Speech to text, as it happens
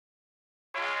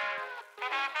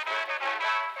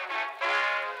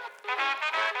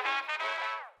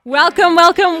Welcome,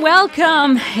 welcome,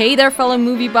 welcome! Hey there, fellow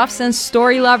movie buffs and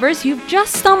story lovers. You've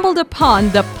just stumbled upon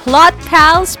the Plot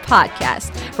Pals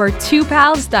podcast, where two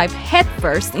pals dive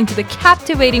headfirst into the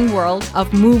captivating world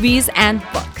of movies and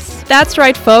books. That's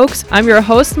right, folks. I'm your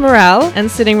host, Morale,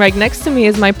 and sitting right next to me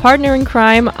is my partner in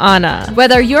crime, Anna.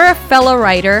 Whether you're a fellow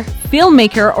writer,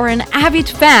 filmmaker, or an avid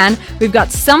fan, we've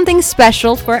got something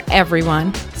special for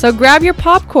everyone. So grab your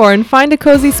popcorn, find a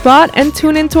cozy spot, and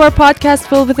tune into our podcast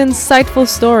filled with insightful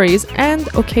stories and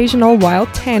occasional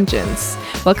wild tangents.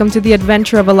 Welcome to the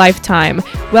adventure of a lifetime.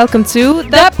 Welcome to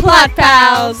The Plot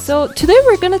Pals! So today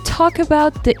we're going to talk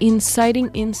about the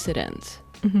inciting incident.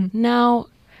 Now,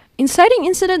 inciting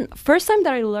incident, first time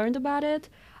that I learned about it,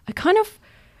 I kind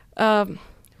of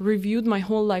reviewed my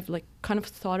whole life, like kind of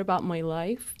thought about my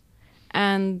life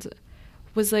and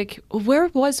was like, where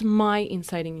was my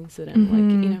inciting incident? Like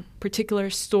in a particular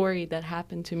story that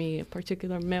happened to me, a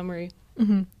particular memory.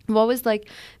 What was like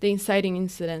the inciting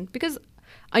incident? Because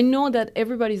I know that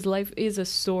everybody's life is a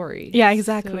story. Yeah,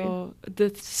 exactly. So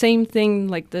the same thing,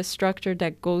 like the structure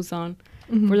that goes on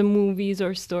for the movies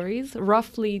or stories,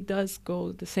 roughly does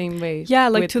go the same way. Yeah,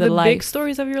 like to the life. big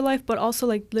stories of your life, but also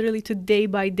like literally to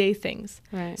day-by-day things.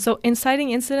 Right. So inciting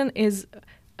incident is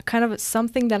kind of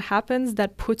something that happens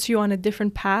that puts you on a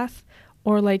different path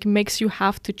or like makes you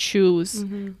have to choose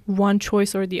one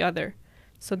choice or the other.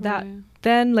 So that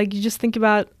then like you just think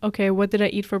about, okay, what did I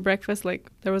eat for breakfast? Like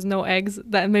there was no eggs.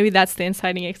 That maybe that's the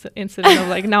inciting incident of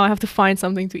like now I have to find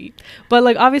something to eat. But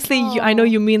like obviously I know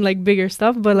you mean like bigger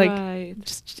stuff, but like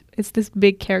just it's this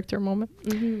big character moment.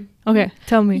 Okay,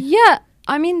 tell me. Yeah,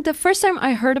 I mean the first time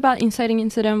I heard about inciting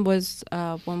incident was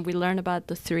when we learned about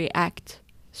the 3-act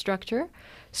structure.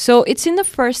 So it's in the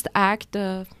first act,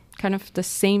 the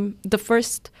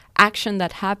first action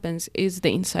that happens is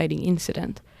the inciting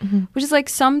incident, which is like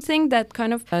something that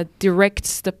kind of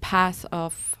directs the path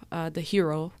of the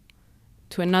hero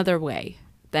to another way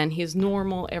than his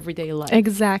normal everyday life.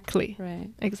 Exactly. Right.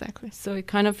 Exactly. So it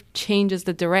kind of changes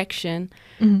the direction,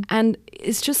 and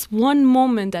it's just one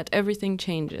moment that everything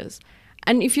changes.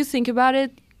 And if you think about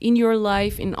it, in your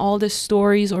life, in all the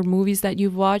stories or movies that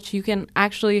you've watched, you can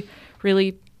actually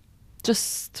really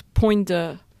just point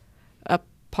a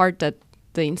part that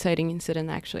the inciting incident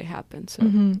actually happened. So.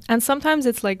 And sometimes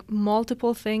it's like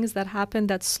multiple things that happen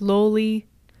that slowly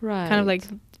kind of like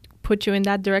put you in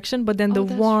that direction. But then the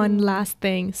one last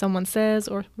thing someone says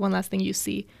or one last thing you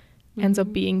see ends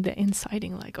up being the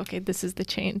inciting, like, okay, this is the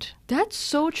change. That's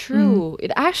so true.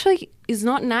 It actually is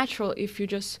not natural if you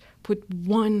just put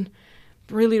one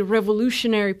really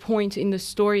revolutionary point in the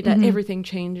story that everything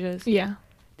changes. Yeah.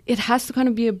 It has to kind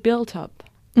of be a build-up.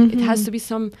 It has to be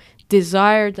some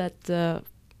desire that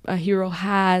a hero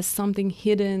has, something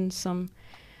hidden, some,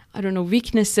 I don't know,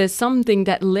 weaknesses, something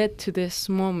that led to this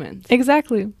moment.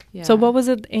 Exactly. Yeah. So what was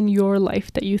it in your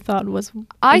life that you thought was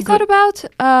I thought about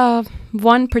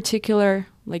one particular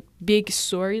like big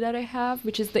story that I have,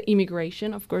 which is the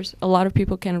immigration. Of course, a lot of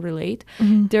people can relate.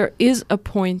 There is a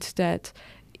point that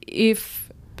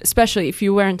especially if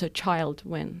you weren't a child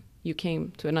when you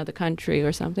came to another country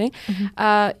or something,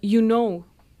 you know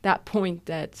that point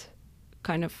that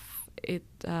kind of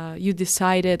you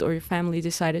decided or your family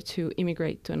decided to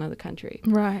immigrate to another country.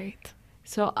 Right.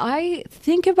 So I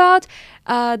think about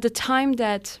the time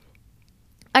that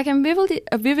I can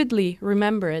vividly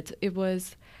remember it. It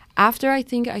was after I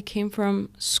think I came from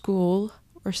school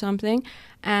or something,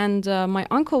 and my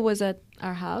uncle was at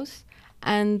our house,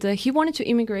 and he wanted to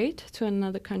immigrate to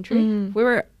another country. We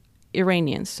were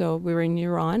Iranians, so we were in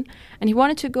Iran, and he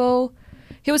wanted to go.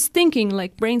 He was thinking,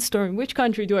 like brainstorming, which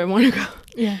country do I want to go?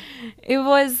 Yeah. It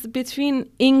was between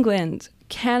England,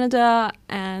 Canada,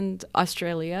 and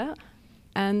Australia.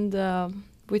 And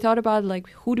we thought about, like,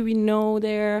 who do we know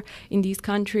there in these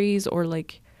countries? Or,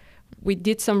 like, we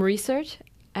did some research,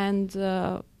 and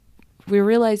we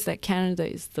realized that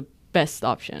Canada is the best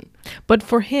option. But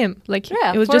for him, like,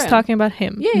 it was just talking about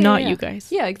him, not you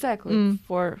guys. Yeah, exactly.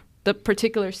 For the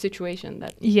particular situation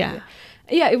that... Yeah.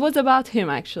 Yeah, it was about him,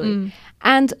 actually.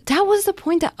 And that was the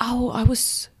point that,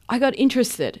 I got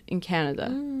interested in Canada.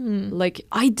 Like,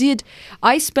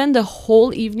 I spent the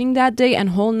whole evening that day and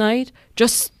whole night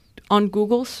just on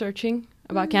Google searching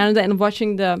about Canada and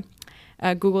watching the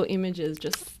Google images,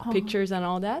 just pictures and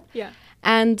all that. Yeah.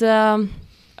 And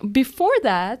before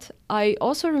that, I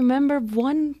also remember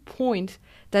one point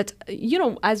that, you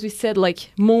know, as we said,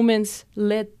 like, moments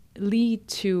lead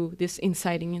to this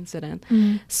inciting incident.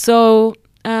 So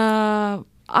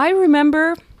I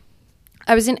remember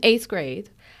I was in 8th grade,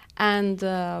 and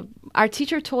our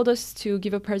teacher told us to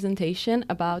give a presentation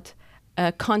about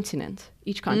a continent,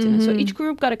 each continent. So each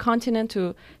group got a continent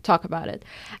to talk about it.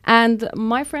 And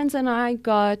my friends and I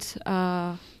got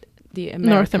the America.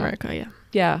 North America, yeah.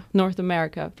 Yeah, North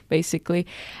America, basically.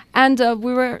 And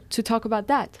we were to talk about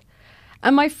that.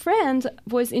 And my friend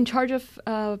was in charge of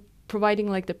providing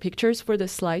like the pictures for the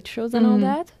slideshows and all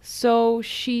that. So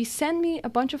she sent me a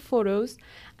bunch of photos,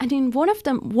 and in one of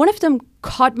them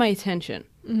caught my attention.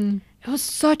 It was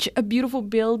such a beautiful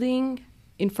building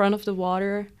in front of the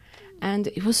water, and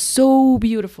it was so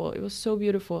beautiful. It was so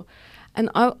beautiful. And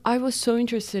I was so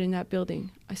interested in that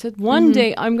building. I said, one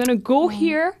day I'm going to go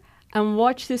here and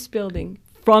watch this building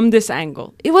from this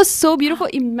angle. It was so beautiful.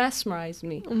 It mesmerized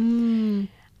me.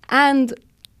 And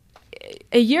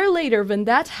a year later, when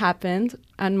that happened,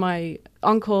 and my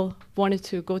uncle wanted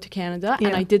to go to Canada,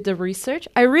 and I did the research,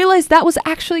 I realized that was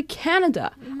actually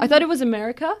Canada. I thought it was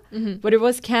America, but it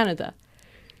was Canada.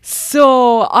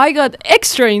 So I got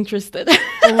extra interested.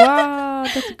 Wow,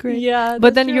 that's great. Yeah.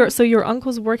 But then your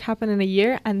uncle's work happened in a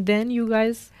year, and then you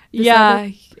guys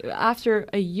decided? Yeah, after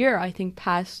a year, I think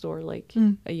passed, or like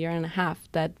a year and a half,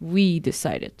 that we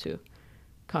decided to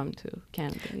come to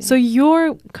Canada. Yeah. So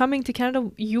you're coming to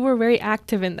Canada, you were very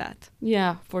active in that.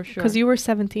 Yeah, for sure. Because you were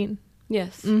 17.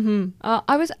 Yes.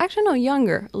 I was actually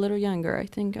a little younger. I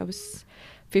think I was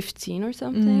 15 or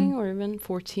something, or even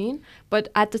 14. But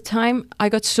at the time, I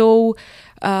got so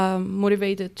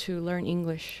motivated to learn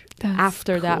English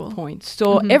after that point.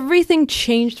 So everything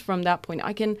changed from that point.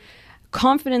 I can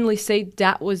confidently say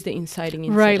that was the inciting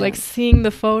incident. Right, like seeing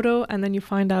the photo and then you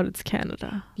find out it's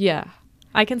Canada. Yeah.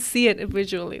 I can see it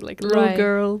visually, like a little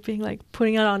girl being like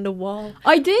putting it on the wall.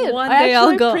 I did. One day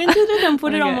I'll go. printed it and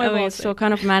put it on my wall. Amazing. So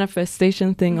kind of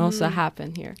manifestation thing also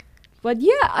happened here. But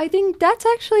yeah, I think that's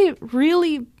actually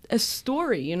really a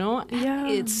story, you know? Yeah.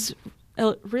 It's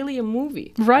really a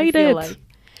movie. Write it. Like.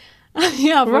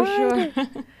 Yeah, for sure.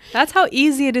 That's how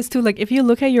easy it is to, like, if you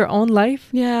look at your own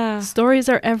life, stories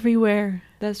are everywhere.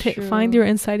 That's true. Find your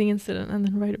inciting incident and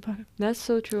then write about it. That's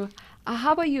so true.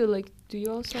 How about you? Like, do you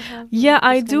also have? Yeah,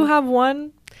 I do have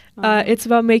one. It's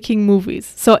about making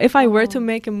movies. So if I were to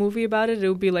make a movie about it, it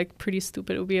would be like pretty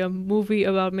stupid. It would be a movie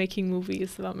about making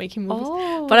movies,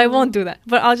 But I won't do that.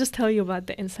 But I'll just tell you about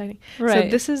the inciting. Right. So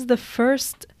this is the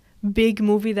first big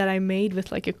movie that I made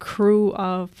with like a crew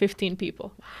of 15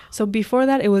 people. So before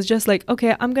that, it was just like,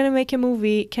 okay, I'm gonna make a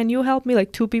movie. Can you help me?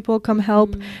 Like 2 people come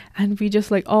help, and we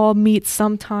just like all meet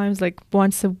sometimes like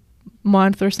once a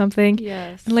month or something.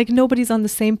 Yes. And like nobody's on the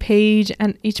same page,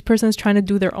 and each person is trying to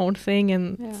do their own thing,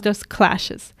 and it just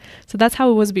clashes. So that's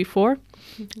how it was before.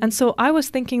 And so I was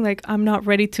thinking like, I'm not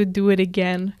ready to do it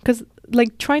again, because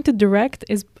like trying to direct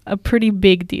is a pretty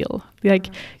big deal. Like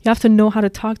you have to know how to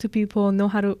talk to people, know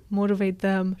how to motivate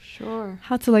them,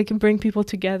 how to like bring people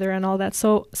together and all that.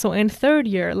 So in 3rd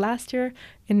year, last year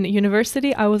in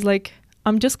university, I was like,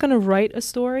 I'm just gonna write a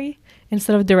story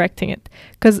instead of directing it,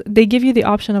 because they give you the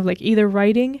option of like either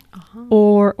writing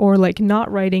or like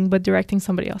not writing but directing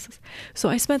somebody else's. So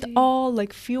I spent all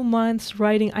like few months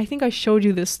writing. I think I showed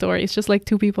you this story. It's just like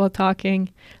 2 people talking,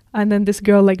 and then this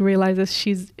girl like realizes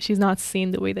she's not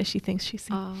seen the way that she thinks she's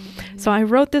seen. So I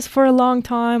wrote this for a long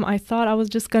time. I thought I was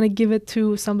just gonna give it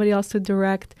to somebody else to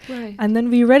direct, and then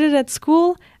we read it at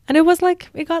school. And it was like,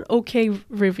 it got okay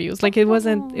reviews. Like it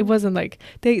wasn't like,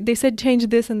 they said change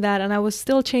this and that, and I was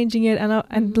still changing it.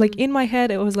 And like in my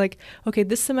head, it was like, okay,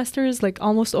 this semester is like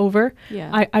almost over.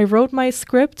 Yeah. I wrote my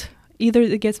script, either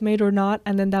it gets made or not,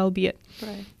 and then that'll be it.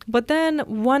 Right. But then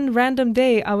one random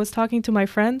day, I was talking to my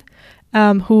friend,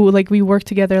 who like we worked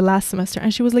together last semester,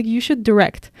 and she was like, you should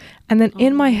direct. And then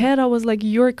in my head, I was like,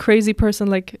 you're a crazy person.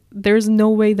 Like there's no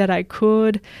way that I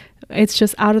could. It's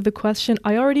just out of the question.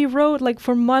 I already wrote, like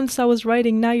for months I was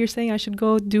writing. Now you're saying I should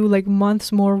go do like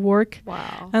months more work.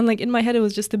 Wow. And like in my head, it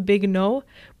was just a big no.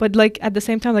 But like at the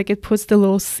same time, like it puts the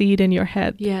little seed in your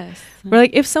head. Yes. Where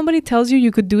like if somebody tells you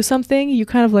you could do something, you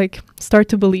kind of like start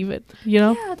to believe it, you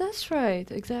know? Yeah, that's right.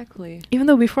 Exactly. Even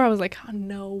though before I was like, oh,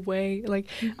 no way. Like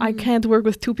I can't work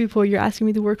with 2 people. You're asking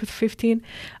me to work with 15.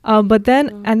 But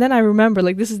then, and then I remember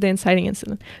like this is the inciting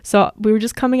incident. So we were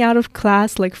just coming out of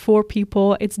class, like 4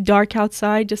 people. It's dark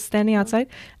outside, just standing outside,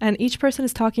 and each person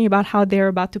is talking about how they're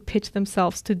about to pitch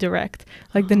themselves to direct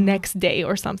like the next day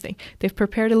or something. They've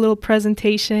prepared a little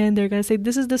presentation. They're going to say,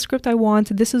 this is the script I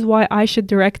want, this is why I should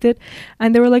direct it.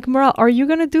 And they were like, Moral, are you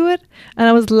going to do it? And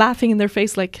I was laughing in their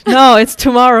face like, no, it's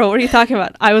tomorrow. What are you talking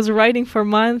about? I was writing for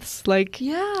months, like,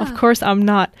 of course I'm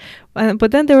not.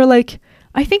 But then they were like,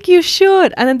 I think you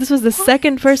should. And then this was the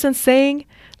second person saying,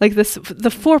 like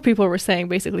the 4 people were saying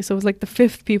basically. So it was like the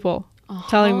 5th people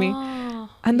telling me.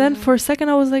 And then for a second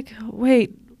I was like,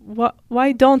 wait,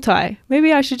 why don't I?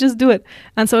 Maybe I should just do it.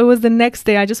 And so it was the next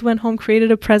day. I just went home,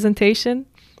 created a presentation.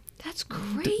 That's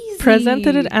crazy.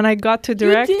 Presented it, and I got to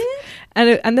direct. You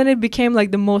did? And then it became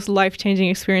like the most life-changing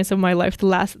experience of my life.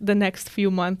 The next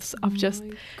few months of just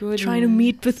trying to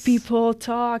meet with people,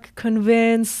 talk,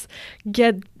 convince,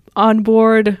 get on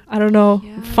board. I don't know,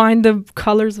 find the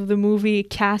colors of the movie,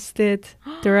 cast it,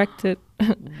 direct it.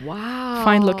 Wow.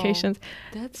 Find locations.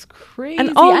 That's crazy.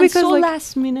 And all because so like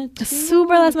last minute. Too.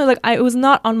 Super last minute. Like it was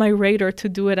not on my radar to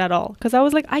do it at all because I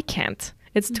was like, I can't.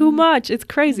 It's too much. It's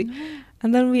crazy.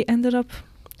 And then we ended up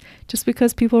just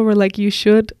because people were like, you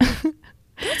should.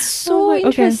 That's so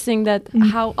interesting that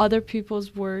how other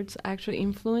people's words actually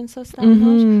influence us that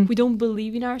much. We don't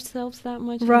believe in ourselves that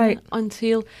much, right?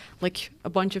 Until like a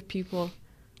bunch of people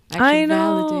actually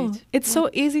validate. It's so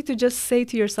easy to just say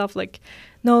to yourself like,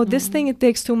 no, this thing, it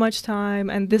takes too much time,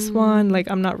 and this one, like,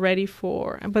 I'm not ready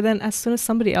for. But then as soon as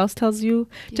somebody else tells you,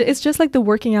 it's just like the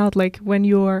working out, like when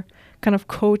your kind of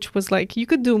coach was like, you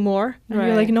could do more, and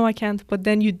you're like, no, I can't, but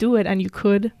then you do it and you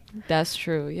could. That's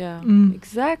true. Yeah,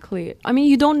 exactly. I mean,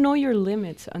 you don't know your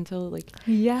limits until like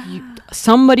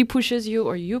somebody pushes you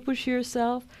or you push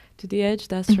yourself to the edge.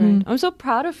 That's right. I'm so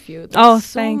proud of you. That's so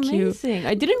thank amazing.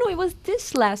 I didn't know it was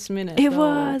this last minute. It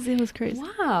was crazy.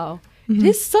 Wow. It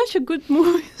is such a good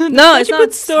movie. No, it's a not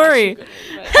good story.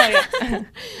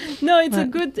 No, it's What? a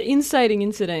good inciting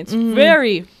incident. It's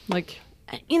very like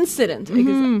an incident.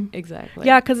 Exactly.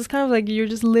 Yeah, because it's kind of like you're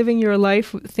just living your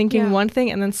life thinking one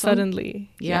thing, and then suddenly,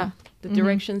 the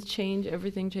directions change,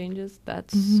 everything changes.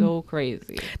 That's so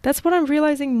crazy. That's what I'm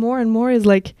realizing more and more is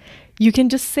like you can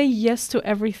just say yes to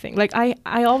everything. Like I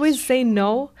always say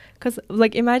no. Because,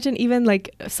 like, imagine even,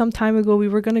 like, some time ago, we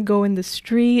were going to go in the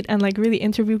street and, like, really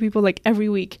interview people, like, every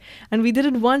week. And we did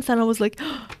it once, and I was like,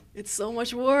 oh, it's so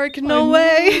much work. No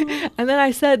way. And then I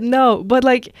said no. But,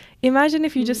 like, imagine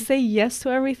if you just say yes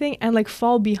to everything and, like,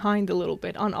 fall behind a little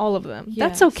bit on all of them. Yes.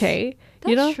 That's okay.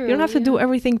 That's true, you don't have to do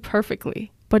everything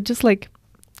perfectly. But just, like,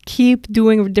 keep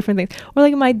doing different things. Or,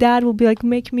 like, my dad will be like,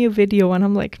 make me a video. And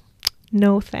I'm like,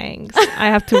 no thanks, I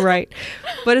have to write.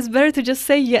 But it's better to just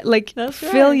say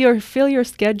fill your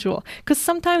schedule, because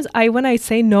sometimes when I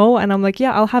say no and I'm like,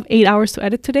 yeah, I'll have 8 hours to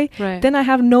edit today, then I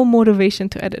have no motivation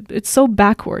to edit. It's so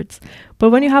backwards. But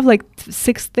when you have like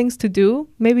 6 things to do,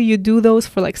 maybe you do those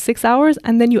for like 6 hours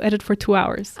and then you edit for 2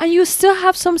 hours, and you still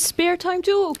have some spare time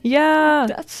too.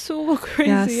 That's so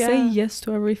crazy. Say yes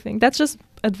to everything. That's just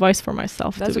advice for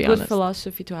myself. That's to be a good honest.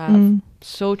 philosophy to have.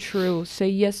 So true. Say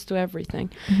yes to everything.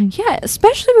 Yeah,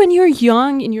 especially when you're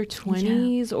young, in your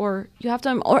 20s, or you have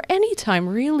time, or any time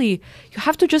really. You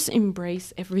have to just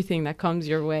embrace everything that comes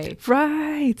your way.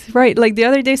 Right. Like the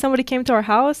other day, somebody came to our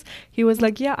house. He was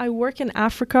like, yeah, I work in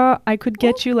Africa. I could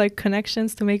get you like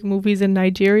connections to make movies in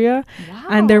Nigeria. Wow.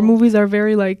 And their movies are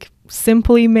very like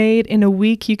simply made. In a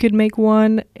week you could make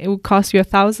one. It would cost you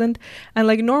 $1,000. And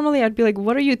like normally I'd be like,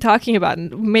 what are you talking about?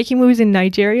 Making movies in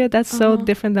Nigeria? That's so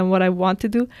different than what I want to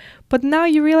do. But now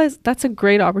you realize that's a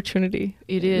great opportunity.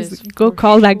 It is. Go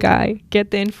call that guy,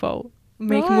 get the info,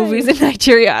 make movies in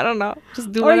Nigeria. I don't know,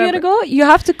 just do whatever. Or you gotta go, you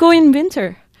have to go in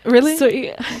winter. Really? So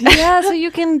so you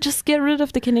can just get rid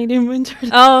of the Canadian winter.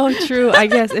 Oh, true. I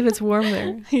guess if it's warm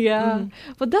there.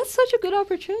 But that's such a good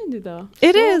opportunity, though.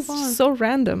 It is fun. So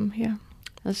random. Yeah.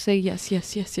 Let's say yes.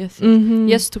 Yes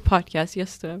to podcast.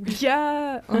 Yes to everything.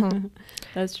 Yeah.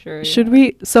 That's true. Should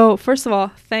we? So first of all,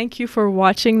 thank you for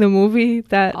watching the movie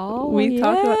that we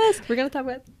talked about. We're gonna talk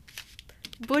about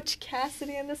Butch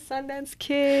Cassidy and the Sundance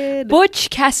Kid. Butch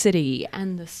Cassidy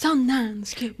and the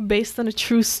Sundance Kid. Based on a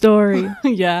true story.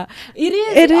 Yeah. It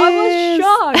is. I was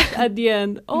shocked at the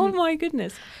end. Oh my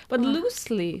goodness. But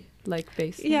loosely, like,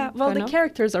 based on. Yeah, well, the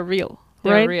characters are real.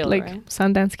 They're real, like, right?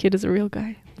 Sundance Kid is a real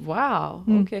guy. Wow.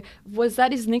 Okay. Was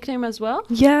that his nickname as well?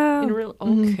 Yeah. In real.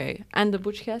 Okay. And the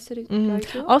Butch Cassidy guy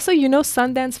too? Also,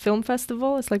 Sundance Film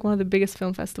Festival? It's like one of the biggest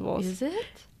film festivals. Is it?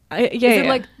 Is it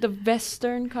like the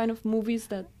Western kind of movies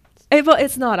that... Well,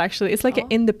 it's not actually. It's like an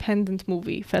independent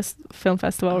movie film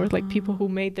festival where like people who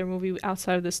made their movie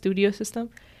outside of the studio system,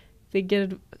 they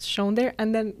get it shown there.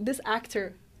 And then this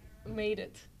actor made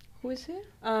it. Who is he?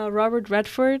 Robert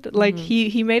Redford. Like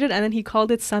he made it, and then he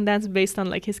called it Sundance based on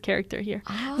like his character here.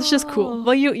 It's just cool.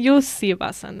 Well, you'll see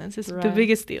about Sundance. It's the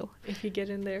biggest deal if you get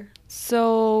in there.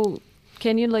 So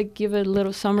can you like give a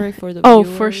little summary for the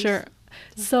viewers? For sure.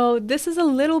 So this is a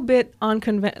little bit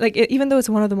unconventional. Like even though it's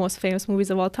one of the most famous movies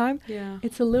of all time,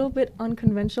 it's a little bit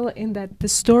unconventional in that the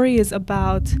story is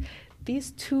about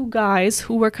these 2 guys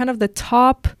who were kind of the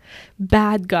top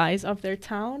bad guys of their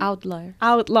town.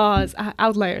 Outlaws,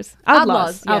 rebels.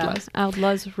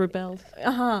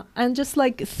 And And just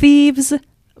like thieves,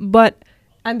 but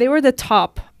and they were the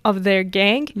top of their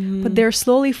gang, but they're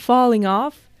slowly falling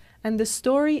off. And the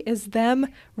story is them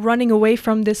running away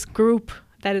from this group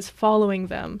that is following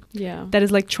them. Yeah. That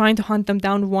is like trying to hunt them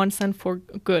down once and for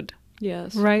good.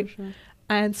 Yes. Right? For sure.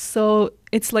 And so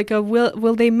it's like a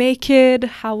will they make it?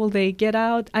 How will they get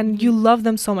out? And you love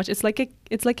them so much. It's like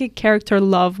a character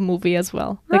love movie as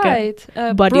well. Right. Like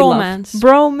a buddy bromance. love.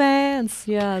 Bromance.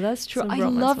 Yeah, that's true. Some I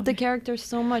bromance love the movie. characters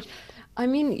so much. I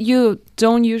mean, you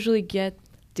don't usually get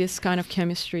this kind of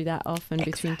chemistry that often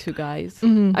between two guys.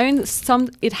 Mhm. I mean,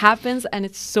 it happens, and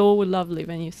it's so lovely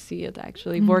when you see it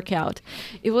actually work out.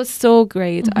 It was so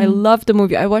great. I loved the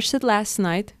movie. I watched it last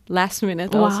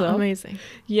minute also. Wow, amazing.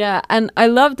 Yeah, and I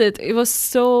loved it. It was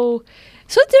so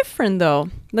different though.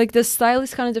 Like the style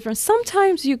is kind of different.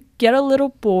 Sometimes you get a little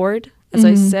bored, as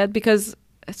I said, because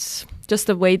it's just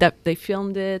the way that they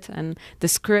filmed it, and the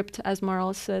script, as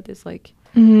Maral said, is like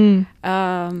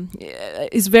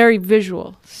is very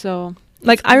visual. So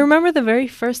like I remember the very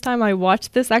first time I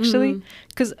watched this actually,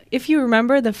 because if you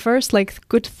remember, the first like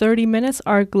good 30 minutes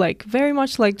are like very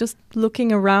much like just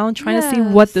looking around, trying to see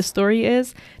what the story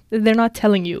is. They're not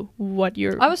telling you what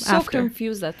you're I was so after.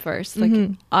 confused at first. Like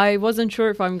I wasn't sure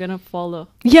if I'm gonna follow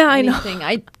Yeah, I know. anything.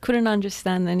 I couldn't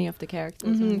understand any of the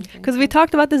characters. Because we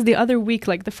talked about this the other week,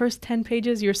 like the first 10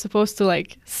 pages you're supposed to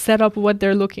like set up what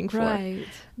they're looking for. Right.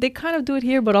 They kind of do it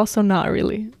here, but also not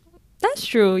really. That's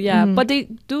true, yeah. But they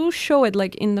do show it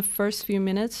like in the first few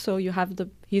minutes. So you have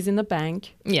he's in the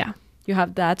bank. Yeah. You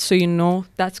have that, so you know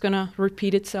that's gonna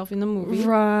repeat itself in the movie.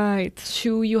 Right.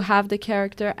 2, you have the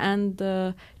character and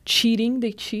the cheating.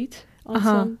 They cheat on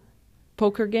some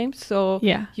poker games. So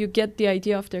Yeah. you get the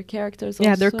idea of their characters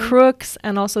Yeah, also. they're crooks,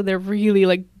 and also they're really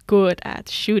like good at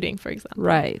shooting, for example.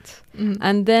 Right.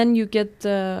 And then you get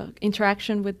the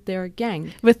interaction with their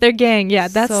gang. With their gang, yeah,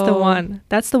 that's the So one.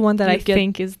 That's the one that you I get-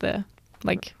 think is the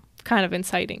like kind of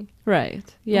inciting. Right.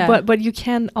 Yeah. But you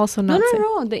can also not say.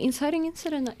 No. The inciting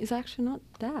incident is actually not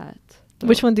that.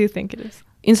 Which one do you think it is?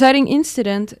 Inciting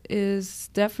incident is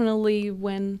definitely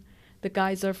when the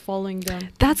guys are following them.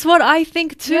 That's what I think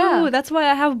too. Yeah. That's why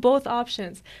I have both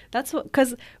options. That's what,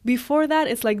 because before that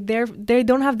it's like they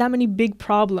don't have that many big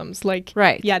problems. Like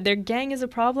Right. yeah, their gang is a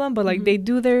problem, but like they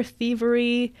do their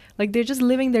thievery, like they're just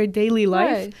living their daily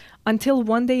life Right. until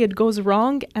one day it goes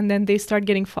wrong and then they start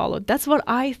getting followed. That's what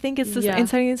I think it's this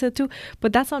inciting incident too.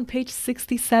 But that's on page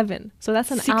 67, so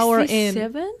that's an hour in.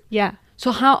 67? Yeah.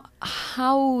 So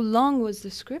how long was the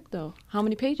script though? How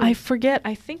many pages? I forget.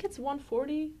 I think it's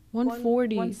 140.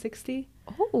 140. 160.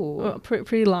 Oh.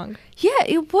 Pretty long. Yeah,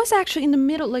 it was actually in the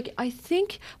middle. Like I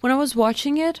think when I was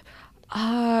watching it,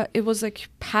 it was like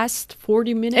past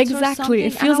 40 minutes or Exactly. something. It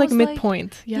And feels I like was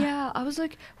midpoint. Yeah, I was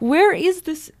like, where is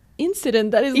this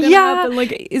incident that is gonna happen?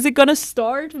 Like, is it gonna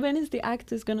start? When is the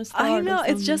act is gonna start? I know.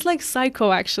 It's just like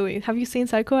Psycho, actually. Have you seen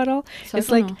Psycho at all? Psycho,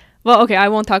 it's like, no. well, okay, I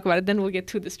won't talk about it. Then we'll get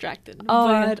too distracted. Oh,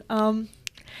 but,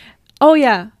 oh,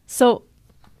 yeah. So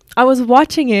I was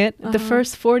watching it, the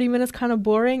first 40 minutes kind of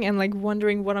boring and like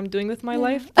wondering what I'm doing with my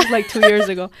life. This was like 2 years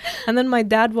ago. And then my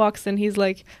dad walks in. He's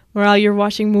like, Maral, you're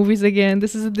watching movies again.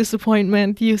 This is a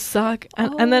disappointment. You suck.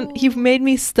 And then he made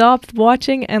me stop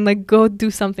watching and like go do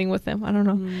something with him. I don't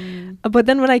know. But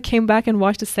then when I came back and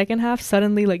watched the second half,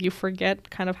 suddenly like you forget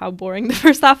kind of how boring the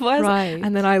first half was. Right.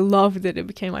 And then I loved it. It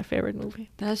became my favorite movie.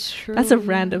 That's true. That's a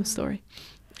random story.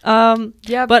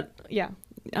 Yeah, But yeah.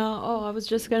 I was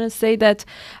just gonna say that.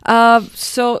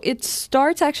 So it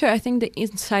starts actually. I think the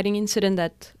inciting incident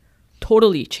that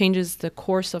totally changes the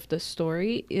course of the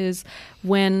story is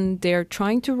when they're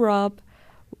trying to rob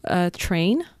a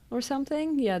train or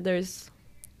something. Yeah, there's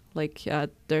a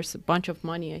bunch of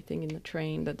money, I think, in the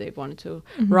train that they wanted to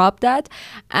rob that,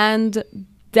 and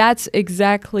that's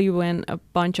exactly when a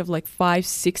bunch of like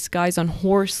 5-6 guys on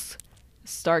horse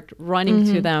start running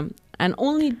to them. And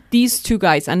only these 2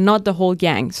 guys and not the whole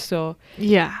gang. So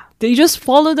Yeah. they just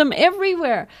follow them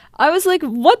everywhere. I was like,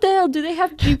 what the hell? Do they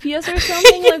have GPS or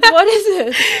something? Like, what is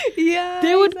it? Yeah.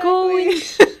 They would go in.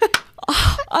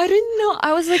 I didn't know.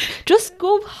 I was like, just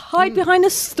go hide behind a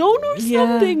stone or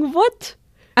something. What?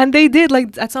 And they did,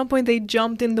 like, at some point they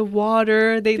jumped in the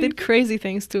water. They did crazy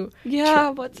things too.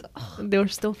 Yeah, but They were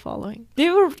still following.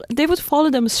 they would follow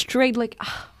them straight. Like,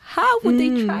 how would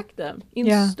they track them? In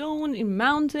stone, in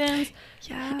mountains,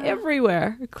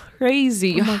 everywhere. Crazy.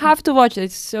 You have to watch it.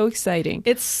 It's so exciting.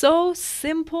 It's so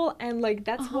simple, and like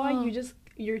that's why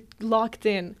you're locked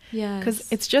in. Yeah. Because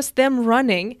it's just them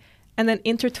running, and then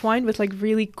intertwined with like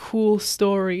really cool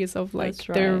stories of like That's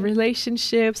their right.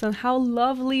 relationships and how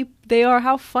lovely they are,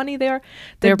 how funny they are.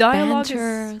 The Their dialogue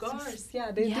banter. is scarce.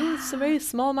 Yeah, they do a very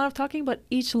small amount of talking, but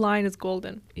each line is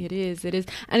golden. It is.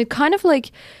 And it kind of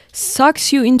like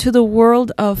sucks you into the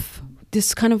world of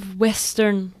this kind of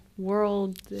Western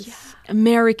world, this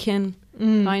American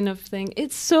kind of thing.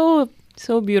 It's so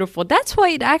beautiful. That's why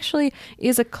it actually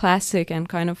is a classic and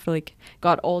kind of like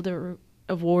got all the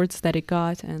awards that it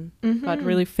got and got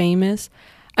really famous.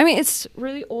 I mean, it's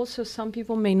really also, some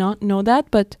people may not know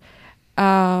that, but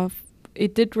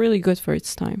it did really good for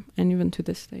its time, and even to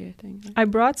this day, I think. I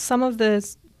brought some of the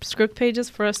script pages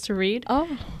for us to read.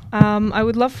 Oh, I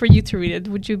would love for you to read it.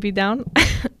 Would you be down?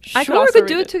 I sure, we also could read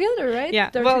do it it together, right? Yeah.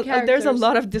 There are Well, two there's a characters.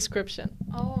 lot of description.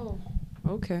 Oh,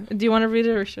 okay. Do you want to read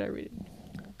it or should I read it?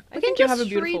 I can think you have a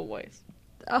just beautiful read- voice.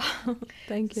 Oh,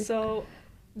 thank you. So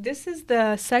this is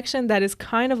the section that is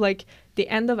kind of like the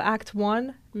end of Act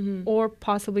 1 or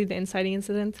possibly the inciting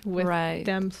incident with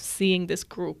them seeing this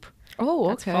group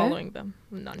that's following them.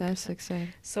 That's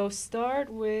exciting. So start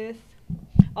with...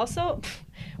 Also,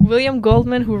 William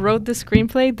Goldman, who wrote the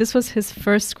screenplay, this was his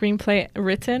first screenplay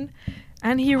written.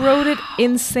 And he wrote it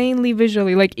insanely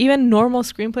visually. Like, even normal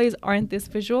screenplays aren't this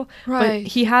visual. Right.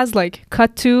 But he has, like,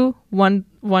 cut to one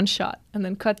shot. And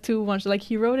then cut to one shot. Like,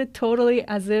 he wrote it totally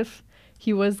as if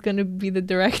he was going to be the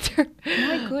director.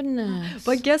 My goodness.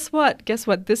 But guess what? This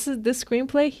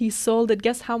screenplay, he sold it.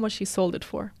 Guess how much he sold it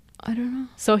for? I don't know.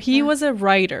 So he was a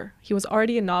writer. He was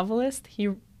already a novelist.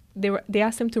 They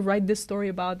asked him to write this story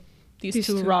about these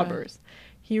two robbers.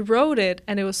 He wrote it,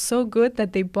 and it was so good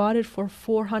that they bought it for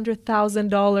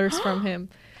 $400,000 from him.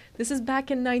 This is back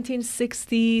in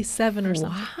 1967 or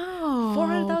something. Wow.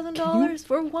 $400,000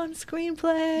 for one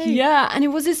screenplay. Yeah, and it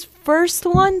was his first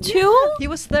one too? Yeah, he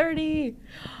was 30.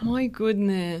 My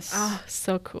goodness. Ah,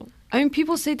 so cool. I mean,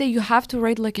 people say that you have to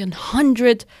write like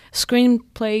 100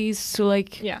 screenplays to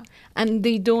like... Yeah. And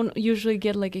they don't usually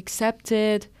get like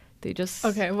accepted. They just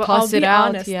toss I'll it be out.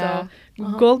 honest, Though.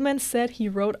 Goldman said he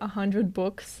wrote 100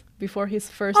 books before his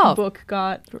first book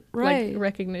got like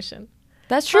recognition.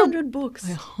 That's true. 100 books.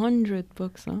 100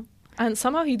 books, huh? And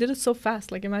somehow he did it so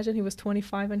fast. Like, imagine he was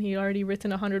 25 and he already written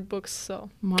 100 books.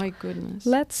 So my goodness.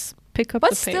 Let's pick up the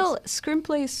pace. But still,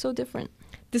 screenplay is so different.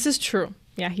 This is true.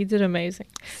 Yeah, he did amazing.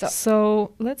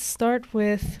 So let's start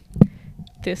with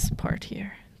this part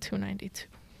here, 292.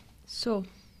 So,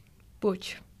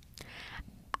 Butch.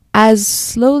 As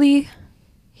slowly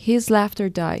his laughter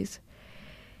dies,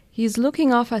 he's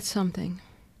looking off at something.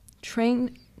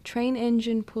 Train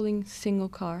engine pulling single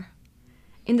car.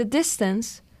 In the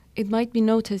distance, it might be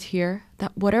noted here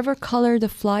that whatever color the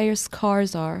flyer's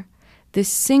cars are, this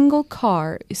single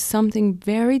car is something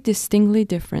very distinctly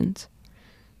different.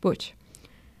 Butch,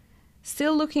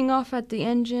 still looking off at the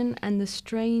engine and the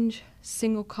strange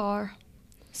single car.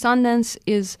 Sundance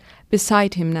is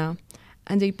beside him now,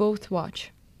 and they both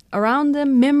watch. Around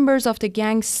them, members of the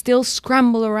gang still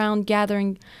scramble around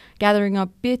gathering up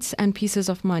bits and pieces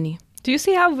of money. Do you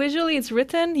see how visually it's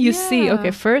written? You see,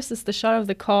 okay, first it's the shot of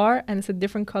the car, and it's a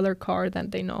different color car than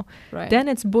they know. Right. Then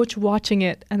it's Butch watching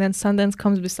it, and then Sundance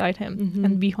comes beside him,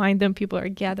 and behind them people are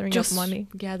gathering up money.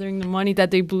 Gathering the money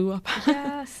that they blew up.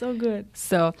 Yeah, so good.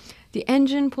 So, the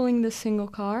engine pulling the single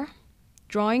car,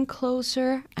 drawing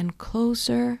closer and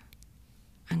closer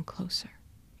and closer.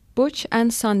 Butch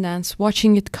and Sundance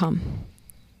watching it come.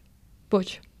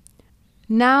 Butch,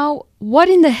 now what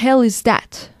in the hell is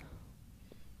that?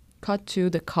 Cut to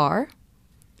the car,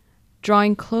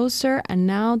 drawing closer, and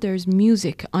now there's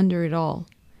music under it all.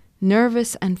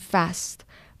 Nervous and fast,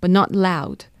 but not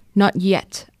loud, not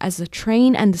yet, as the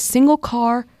train and the single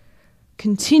car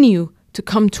continue to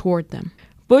come toward them.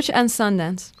 Butch and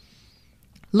Sundance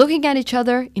looking at each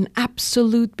other in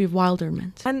absolute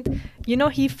bewilderment. And, you know,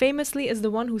 he famously is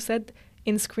the one who said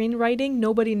in screenwriting,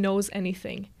 nobody knows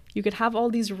anything. You could have all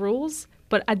these rules,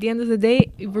 but at the end of the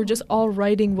day, we're just all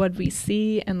writing what we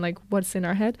see and, like, what's in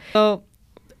our head. So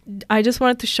I just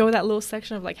wanted to show that little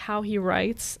section of, like, how he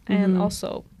writes and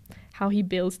also how he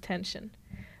builds tension.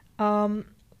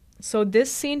 So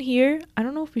this scene here, I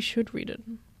don't know if we should read it.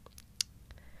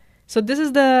 So this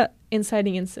is the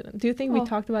inciting incident. Do you think we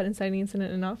talked about inciting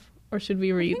incident enough? Or should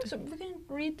we read? I think so. We can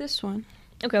read this one.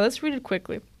 Okay, let's read it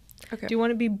quickly. Okay. Do you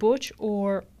want to be Butch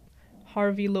or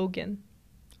Harvey Logan?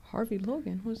 Harvey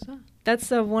Logan? Who's that?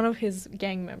 That's one of his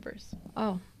gang members.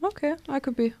 Oh, okay. I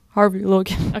could be Harvey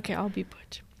Logan. Okay, I'll be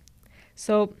Butch.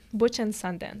 So, Butch and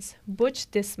Sundance. Butch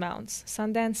dismounts.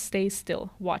 Sundance stays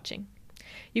still, watching.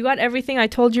 You got everything I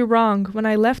told you wrong. When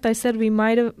I left, I said we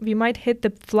might hit the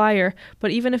flyer,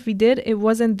 but even if we did, it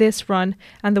wasn't this run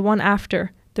and the one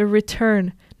after. The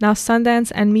return. Now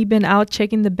Sundance and me been out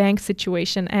checking the bank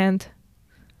situation and...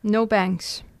 No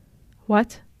banks.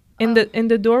 What? In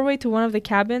the doorway to one of the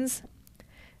cabins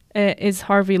is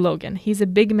Harvey Logan. He's a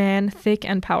big man, thick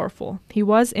and powerful. He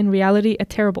was, in reality, a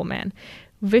terrible man.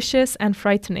 Vicious and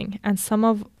frightening, and some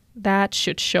of that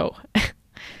should show.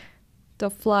 The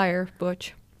flyer,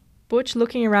 Butch. Butch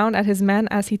looking around at his men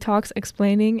as he talks,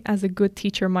 explaining as a good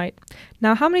teacher might.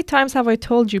 Now, how many times have I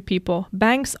told you people,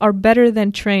 banks are better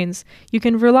than trains. You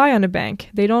can rely on a bank.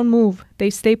 They don't move. They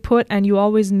stay put and you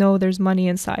always know there's money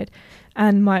inside.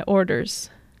 And my orders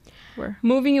were...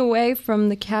 Moving away from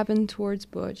the cabin towards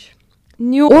Butch.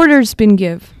 New orders been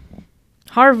give.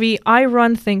 Harvey, I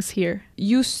run things here.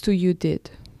 Used to you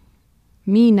did.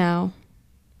 Me now.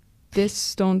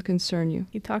 This don't concern you.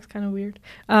 He talks kind of weird.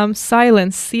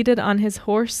 Silence, seated on his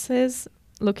horses,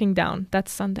 looking down.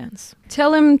 That's Sundance.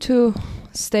 Tell him to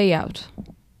stay out.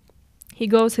 He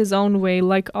goes his own way,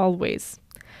 like always.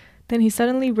 Then he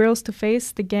suddenly whirls to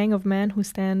face the gang of men who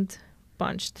stand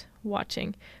bunched,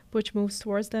 watching. Butch moves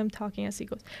towards them, talking as he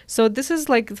goes. So this is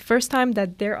like the first time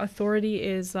that their authority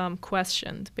is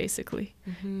questioned, basically.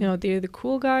 You know, they're the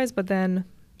cool guys, but then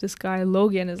this guy,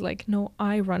 Logan, is like, no,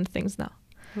 I run things now.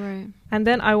 Right. And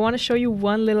then I want to show you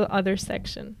one little other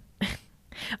section.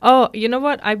 Oh, you know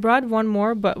what? I brought one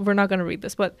more, but we're not going to read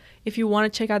this. But if you want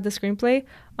to check out the screenplay,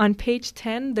 on page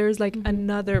 10, there's like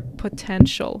another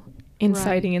potential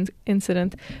inciting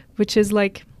incident, which is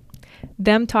like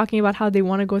them talking about how they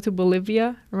want to go to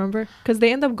Bolivia, remember? Because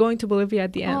they end up going to Bolivia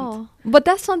at the end. Oh, but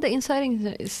that's not the inciting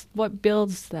incident. It's what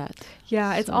builds that.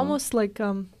 Yeah, it's almost like...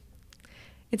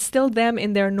 it's still them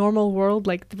in their normal world,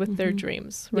 like with their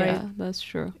dreams, right? Yeah, that's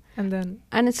true.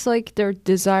 And it's like their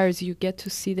desires. You get to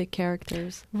see the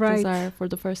characters' desire for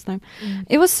the first time.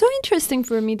 It was so interesting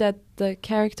for me that the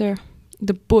character,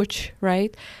 the Butch,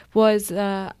 right, was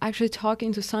actually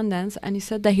talking to Sundance, and he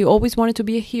said that he always wanted to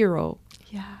be a hero.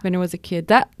 Yeah. When he was a kid.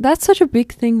 That's such a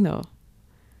big thing, though.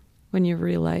 When you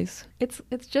realize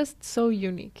it's just so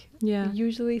unique. Yeah.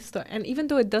 Usually, and even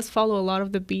though it does follow a lot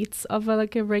of the beats of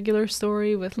like a regular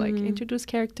story with like introduce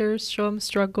characters, show them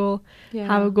struggle,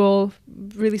 have a goal,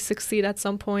 really succeed at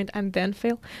some point, and then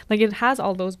fail. Like it has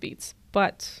all those beats,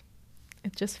 but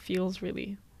it just feels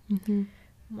really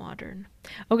modern.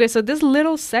 Okay, so this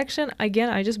little section again,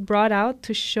 I just brought out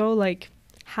to show like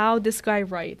how this guy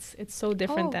writes. It's so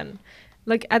different than.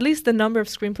 Like, at least the number of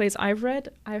screenplays I've read,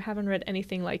 I haven't read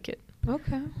anything like it.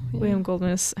 Okay. Yeah. William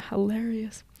Goldman is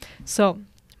hilarious. So,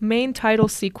 main title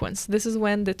sequence. This is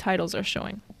when the titles are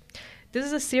showing. This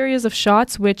is a series of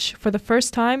shots which, for the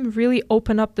first time, really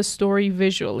open up the story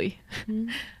visually.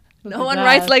 No one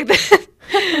writes like that.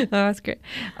 Oh, that's great.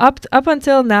 Up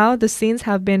until now, the scenes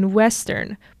have been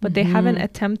Western, but they haven't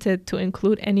attempted to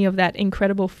include any of that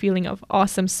incredible feeling of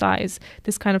awesome size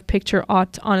this kind of picture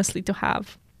ought honestly to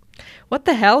have. What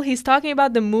the hell? He's talking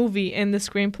about the movie in the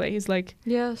screenplay. He's like,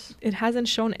 yes, it hasn't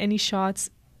shown any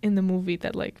shots in the movie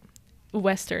that like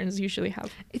Westerns usually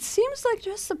have. It seems like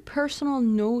just a personal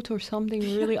note or something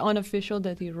really unofficial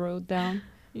that he wrote down.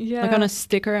 Yeah. Like on a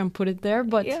sticker and put it there,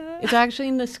 but it's actually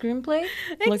in the screenplay.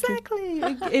 Exactly.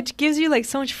 It gives you like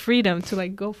so much freedom to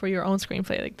like go for your own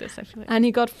screenplay like this, I feel like. And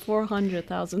he got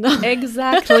 $400,000.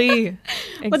 Exactly.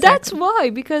 But that's why,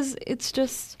 because it's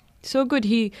just so good.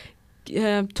 He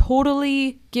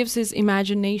totally gives his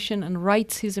imagination and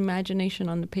writes his imagination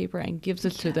on the paper and gives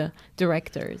it to the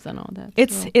directors and all that.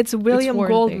 It's William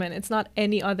Goldman. It's not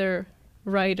any other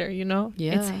writer, you know?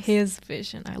 Yes. It's his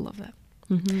vision. I love that.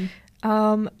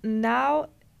 Now,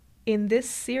 in this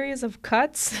series of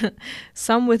cuts,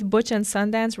 some with Butch and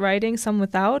Sundance writing, some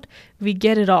without, we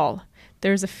get it all.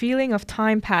 There's a feeling of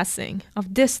time passing,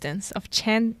 of distance, of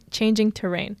changing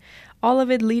terrain. All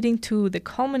of it leading to the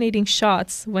culminating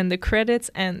shots when the credits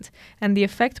end. And the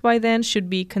effect by then should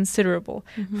be considerable.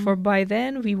 For by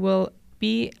then, we will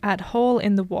be at hole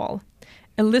in the wall.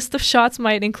 A list of shots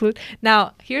might include...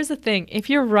 Now, here's the thing. If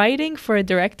you're writing for a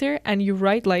director and you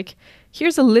write like,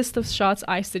 here's a list of shots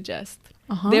I suggest,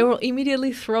 they will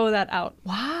immediately throw that out.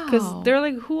 Wow. Because they're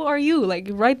like, who are you? Like,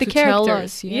 write the characters. Tell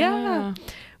us, yeah.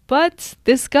 But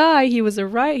this guy, he was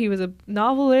a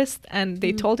novelist, and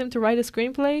they told him to write a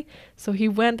screenplay, so he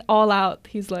went all out.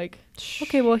 He's like,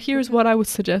 okay, well, here's what I would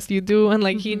suggest you do, and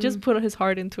like he just put his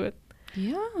heart into it.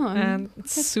 Yeah. And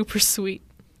it's super sweet.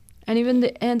 And even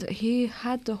the end, he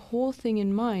had the whole thing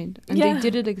in mind, and they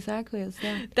did it exactly as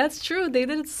that. That's true. They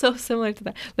did it so similar to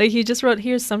that. Like, he just wrote,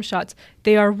 here's some shots.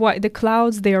 They are white. The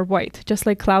clouds, they are white, just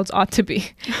like clouds ought to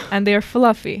be. And they are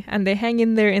fluffy, and they hang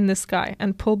in there in the sky,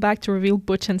 and pull back to reveal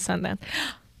Butch and Sundance.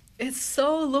 It's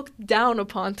so looked down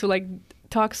upon to, like,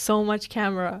 talk so much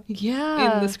camera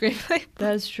Yeah. in the screenplay.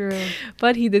 That's true.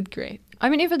 But he did great. I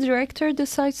mean, if a director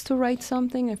decides to write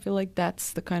something, I feel like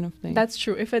that's the kind of thing. That's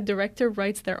true. If a director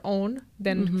writes their own,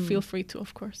 then Mhm. feel free to,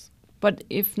 of course. But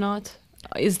if not,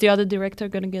 is the other director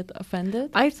going to get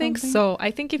offended? I think something? so. I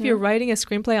think if Yeah. you're writing a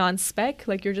screenplay on spec,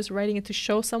 like you're just writing it to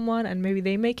show someone and maybe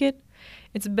they make it,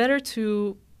 it's better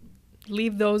to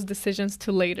leave those decisions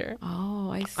to later.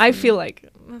 Oh, I see. I feel like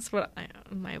that's what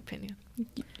in my opinion.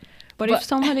 But if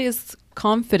somebody is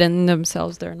confident in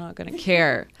themselves, they're not going to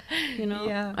care.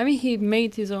 Yeah. I mean, he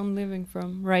made his own living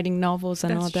from writing novels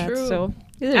and That's all that. true. So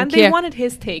And they wanted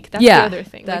his take. That's Yeah, the other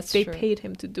thing. that's like, true. they paid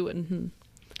him to do it. Mm-hmm.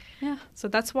 Yeah. So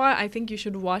that's why I think you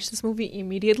should watch this movie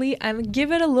immediately and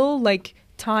give it a little like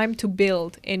time to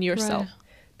build in yourself. Right.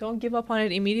 Don't give up on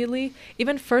it immediately.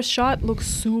 Even first shot looks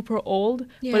super old,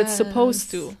 but it's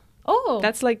supposed to. Oh,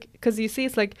 That's like, because you see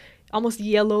it's like almost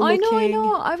yellow I looking.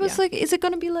 know. I was Yeah. like, is it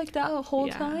going to be like that the whole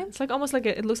Yeah. time? It's like almost like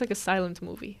it looks like a silent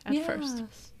movie at first.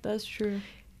 Yes, that's true.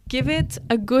 Give it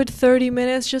a good 30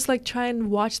 minutes. Just like try and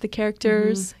watch the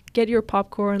characters, get your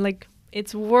popcorn. Like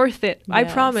it's worth it. I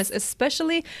Yes. promise.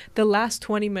 Especially the last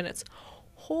 20 minutes.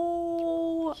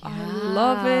 Oh, I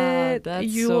love Yeah, it. that's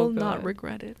You so will not good.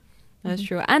 regret it. That's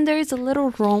true. And there is a little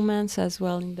romance as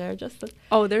well in there. Just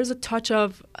Oh, there's a touch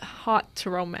of hot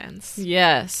romance.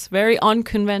 yes, very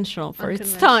unconventional for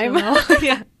its time. Unconventional.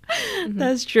 Yeah.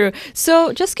 That's true.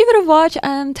 So just give it a watch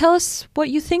and tell us what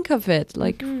you think of it.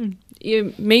 Like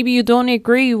Mhm. maybe you don't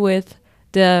agree with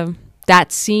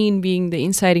that scene being the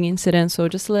inciting incident. So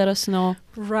just let us know.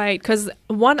 Right, because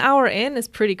 1 hour in is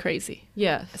pretty crazy.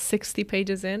 Yes. 60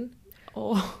 pages in.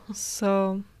 Oh,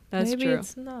 So that's maybe true.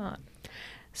 it's not.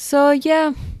 So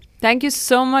yeah, thank you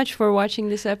so much for watching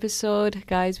this episode,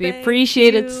 guys. We Thank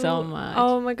appreciate it you. so much.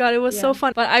 Oh my god, it was so Yeah.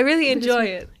 fun. But I really This enjoy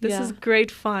was- it. This yeah. is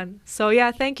great fun. So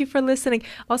yeah, thank you for listening.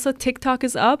 Also, TikTok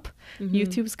is up. Mhm.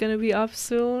 YouTube's gonna be up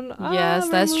soon. Yes,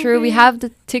 we're that's true. We moving. have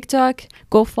the TikTok.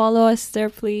 Go follow us there,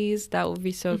 please. That would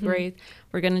be so Mhm. great.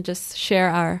 We're gonna just share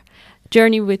our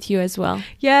journey with you as well.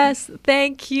 Yes,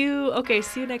 thank you. Okay,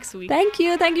 see you next week. Thank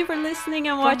you for listening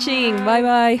and watching. Bye. Bye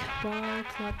bye. Bye,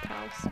 Clubhouse.